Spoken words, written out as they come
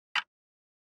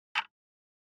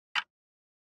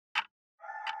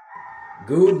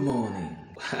Good morning.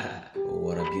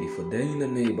 What a beautiful day in the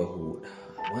neighborhood.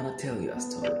 I wanna tell you a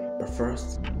story. But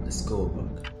first, let's go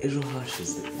back. Ejo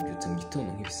hashize mbyutse mu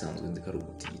gitondo nk'ibisanzwe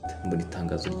ndikarugutigita. Mbona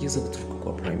itangazo ryiza guturuka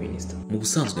kwa Prime Minister. Mu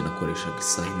busanzwe nakoreshaga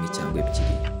isaha imwe cyangwa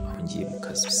ebyiri aho ngiye mu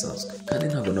kazi bisanzwe. Kandi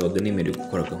ntabwo nabaga nemerewe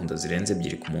gukora gahunda zirenze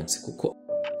ebyiri ku munsi kuko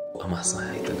amasaha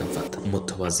yahitaga mfata.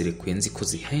 Moto bazirekuye nzi ko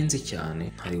zihenze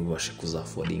cyane ntari bubashe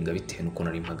kuzafodinga bitewe n'uko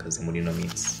nari mpagaze muri ino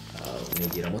minsi.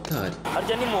 Negera motari.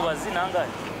 Harya ni mubazi nangahe?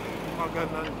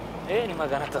 Ni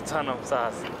 300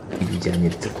 musaza. Ibi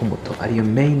byanyeretse ko moto ariyo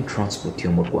main transport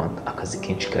yo mu Rwanda. Akazi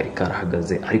kenshi kari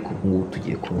karahagaze ariko ubu ngubu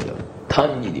tugiye kubura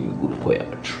tangira imiguruko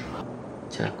yacu.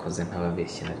 Cyakoze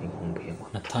ntababeshye nari nkumbuyemo.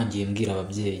 Natangiye mbwira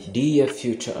ababyeyi, dear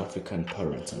future African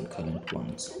parents and current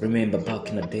ones, remember back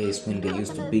in the days when they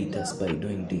used to beat us by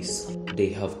doing this. They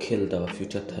have killed our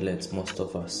future talents, most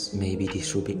of us. Maybe this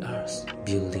should be ours,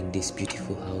 building this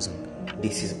beautiful housing.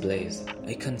 This is Blaze.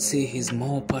 I can see he's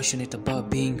more passionate about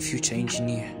being future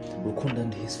engineer. Rukunda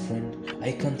and his friend,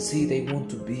 I can see they want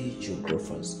to be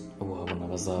geographers.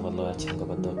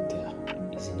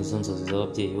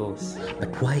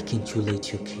 But why can't you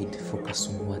let your kid focus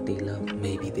on what they love?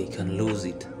 Maybe they can lose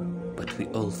it, but we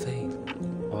all fail.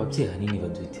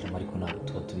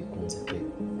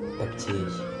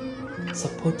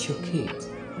 Support your kids.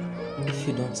 If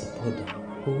you don't support them,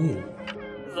 who will?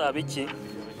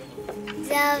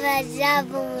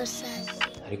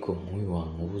 Ariko nk'uyu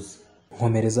wamubuze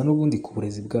nkomereza n'ubundi ku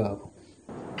burezi bwabo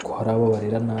ko hari abo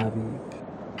barera nabi.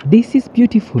 This is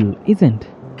beautiful, isn't?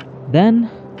 Then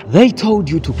They told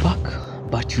you to park,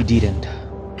 but you didn't.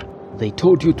 They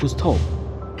told you to stop,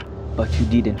 but you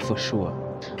didn't for sure.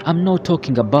 I'm not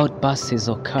talking about buses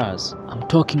or cars. I'm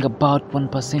talking about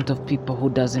 1% of people who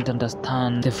doesn't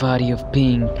understand the value of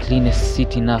being cleanest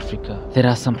city in Africa. There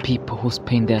are some people who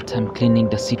spend their time cleaning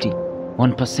the city.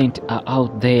 1% are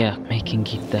out there making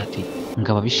it dirty.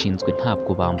 Ngaba bishinzwe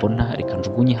ntabwo bambona reka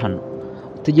njugunye hano.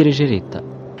 Utegereje leta.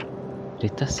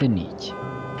 Leta se ni iki?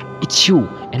 It's you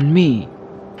and me.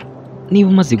 Niba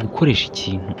umaze gukoresha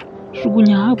ikintu,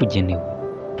 jugunya ahabugenewe.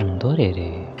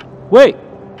 Ndorere. We,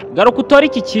 garuka utore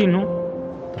iki kintu.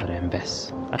 Dore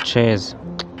mbese. Aceze.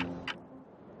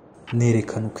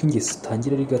 Nerekana uko ingeso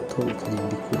itangira ari gato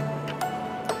ikagenda ikura.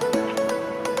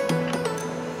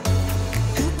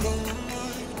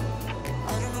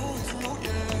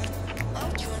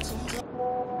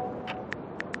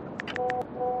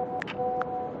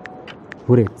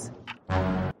 Uretse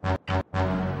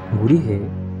ngurihe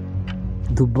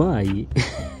Dubai.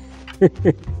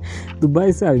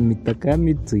 Dubai saba imitaka ya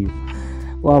Mitsuyo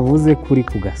wavuze kuri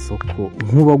ku gasoko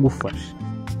nkuba gufasha.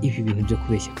 Ibi bintu byo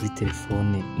kubeshya kuri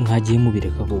telefone mwagiye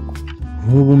mubireka koko.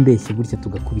 Nkubu mbeshye gutya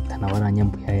tugakubitana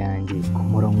baranyambuye yanjye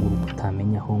komora nguru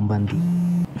kutamenya aho mba ndi.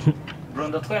 Bro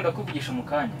ndatwenda kuvugisha mu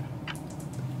kanya.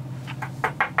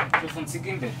 Tufunsiga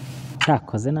imbere.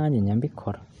 Cyakoze nanjye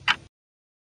nyambikora.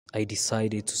 I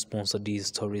decided to sponsor these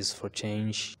stories for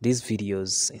change. These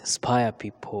videos inspire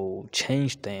people,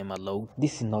 change them a lot.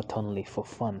 This is not only for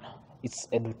fun, it's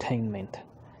edutainment,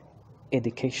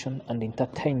 education and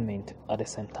entertainment at the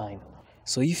same time.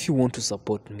 So if you want to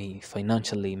support me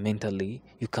financially, mentally,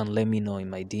 you can let me know in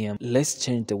my DM. Let's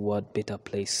change the world better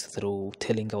place through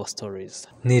telling our stories.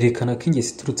 Nerekana ko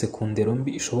ingeso iturutse ku ndero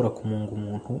mbi ishobora kumunga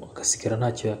umuntu agasigara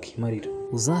ntacyo yakimarira.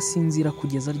 Uzasinzira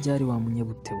kugeza ryari wa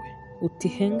munyabutewe?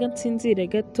 Utihenga nsinzire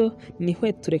gato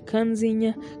nihweture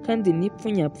kanzinya kandi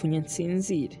nipfunyapfunya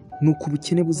nsinzire. Nuko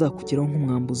ubukene buzakugeraho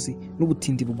nk'umwambuzi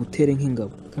n'ubutindi bugutere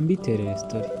nk'ingabo. Kambiterere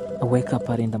story. I wake up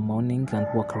early in the morning and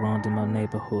walk around in my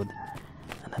neighborhood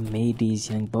and I made these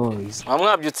young boys.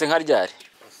 Mwamwabyutse nka ryari?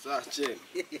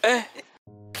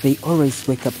 They always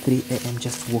wake up 3 a.m.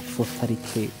 just to work for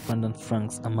 30k Rwandan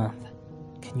francs a month.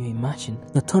 Can you imagine?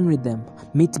 Not only them,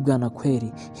 meet Bwana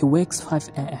Kweli. He wakes 5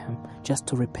 a.m. just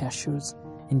to repair shoes.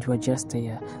 And you are just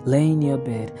there, laying in your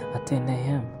bed at 10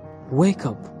 a.m. Wake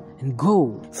up and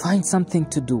go. Find something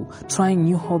to do. Trying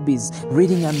new hobbies.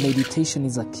 Reading and meditation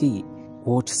is a key.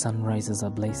 Watch sunrise as a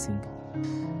blessing.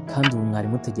 Kandi ubu mwari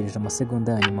mutegereje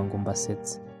amasegonda ya nyuma ngo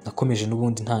mbasetse. Nakomeje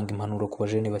n'ubundi ntanga impanuro ku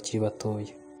bajene bakiri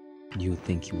batoya. Do you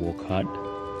think you work hard?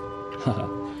 Haha,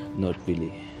 not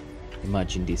really.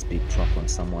 Imagine this big truck on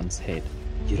someone's head.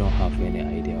 You don't have any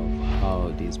idea of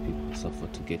how these people suffer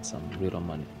to get some real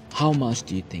money. How much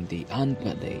do you think they earn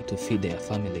per day to feed their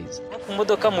families?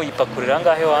 Kumodoka muyipakurira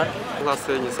ngahe wana?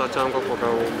 Nkasenyisa cyangwa ko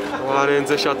gahunda.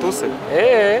 Warenze 3 se?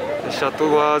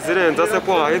 3 wazirenza se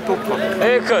ko wahita upfa.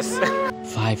 Kose.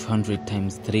 500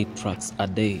 times 3 trucks a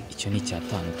day. Icyo ni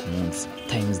cyatanu ku munsi.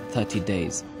 Times 30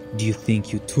 days. Do you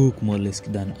think you took more risk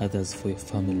than others for your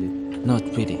family? Not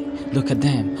really. Look at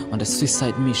them on the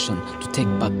suicide mission to take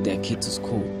back their kid to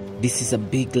school. This is a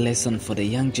big lesson for the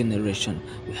young generation.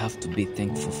 We have to be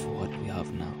thankful for what we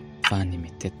have now. Fani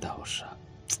miteta hosha.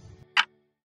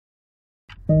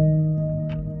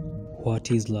 What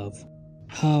is love?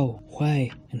 How,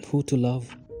 why, and who to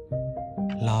love?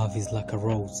 Love is like a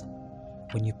rose.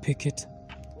 When you pick it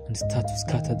and start to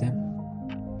scatter them,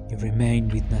 you remain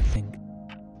with nothing.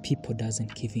 People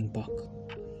doesn't giving back.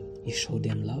 You show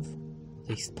them love,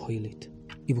 they spoil it.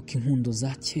 Ibuka inkundo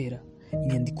za kera,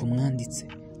 inyandiko mwanditse,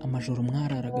 amajoro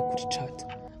mwararaga kuri chat,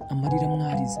 amarira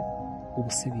mwarize,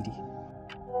 ubusebiri.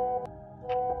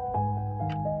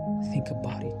 Think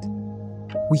about it.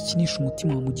 Wikinisha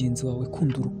umutima wa mugenzi wawe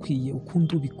kunda urukwiye,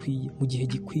 ukunda ubikwiye mu gihe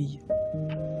gikwiye.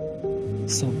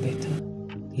 So better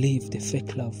leave the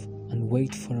fake love and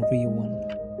wait for a real one.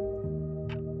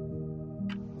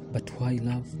 But why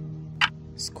love?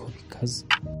 Siko because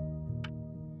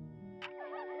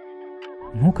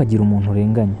ntukagire umuntu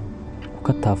urenganya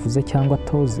kuko atavuze cyangwa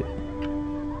atoze,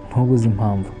 ntubuze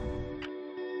impamvu.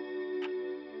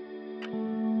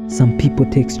 Some people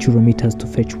take kilometers to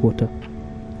fetch water.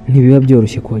 Ntibiba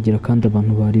byoroshye kuhagera kandi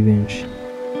abantu bari benshi.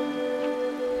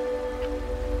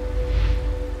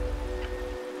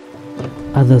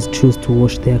 Others choose to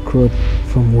wash their clothes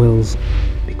from wells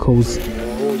because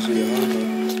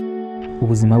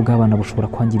ubuzima bw'abana bushobora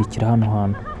kwangirikira hano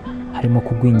hantu, harimo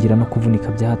kugwingira no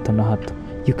kuvunika bya hato na hato.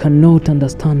 You cannot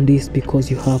understand this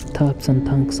because you have taps and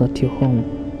tanks at your home.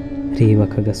 Reba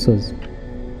aka gasozi.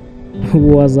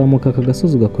 Ubu wazamuka aka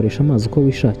gasozi ugakoresha amazi uko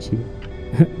wishakiye.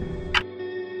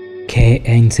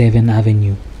 K97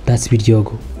 Avenue, that's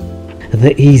Biryogo.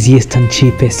 The easiest and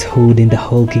cheapest hood in the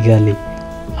whole Kigali.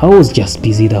 I was just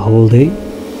busy the whole day.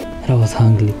 I was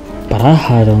hungry, but I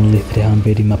had only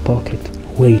 300 in my pocket.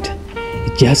 Wait,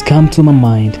 it just came to my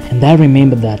mind, and I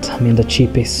remember that I'm in the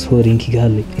cheapest hood in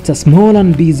Kigali. It's a small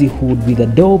and busy hood with the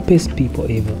dopest people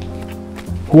ever,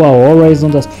 who are always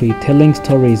on the street telling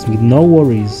stories with no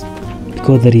worries,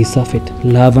 because there is of it.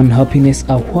 Love and happiness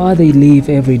are what they live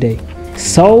every day.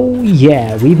 So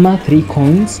yeah, with my 3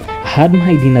 coins, I had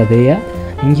my dinner there,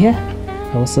 and yeah,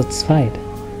 I was satisfied.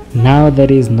 Now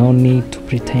there is no need to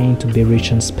pretend to be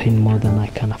rich and spend more than I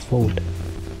can afford.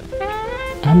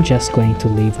 I'm just going to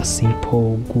live a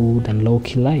simple, good and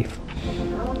low-key life.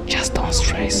 Just don't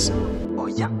stress. Oh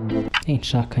yeah. Ain't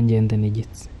shaka ngende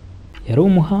nigitse. Yari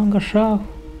umuhanga shaho.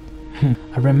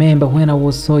 I remember when I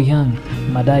was so young,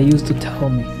 my dad used to tell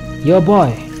me, "Yo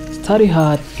boy, study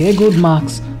hard, get good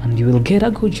marks, and you will get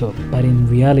a good job." But in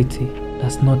reality,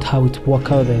 that's not how it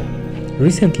works out there.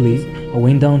 Recently, I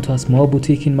went down to a small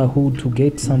boutique in my hood to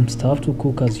get some stuff to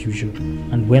cook as usual.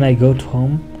 And when I got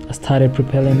home, I started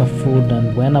preparing my food,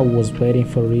 and when I was waiting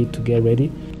for it to get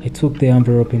ready, I took the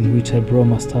envelope in which I brought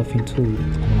my stuff into.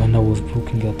 And when I was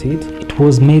looking at it, it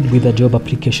was made with a job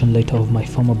application letter of my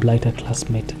former blighter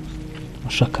classmate,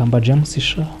 Shakamba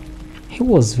Jamsisha. He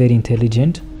was very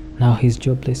intelligent. Now he's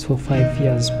jobless for 5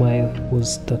 years while he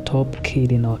was the top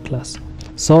kid in our class.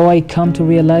 So I come to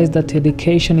realize that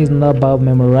education is not about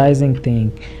memorizing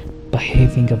things, but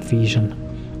having a vision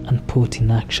and put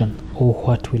in action all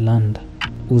what we learned.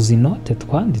 Uzi note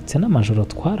twanditse n'amajoro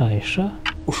twaraye sha.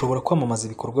 Ushobora kwamamaza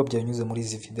ibikorwa byanyuze muri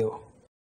izi video.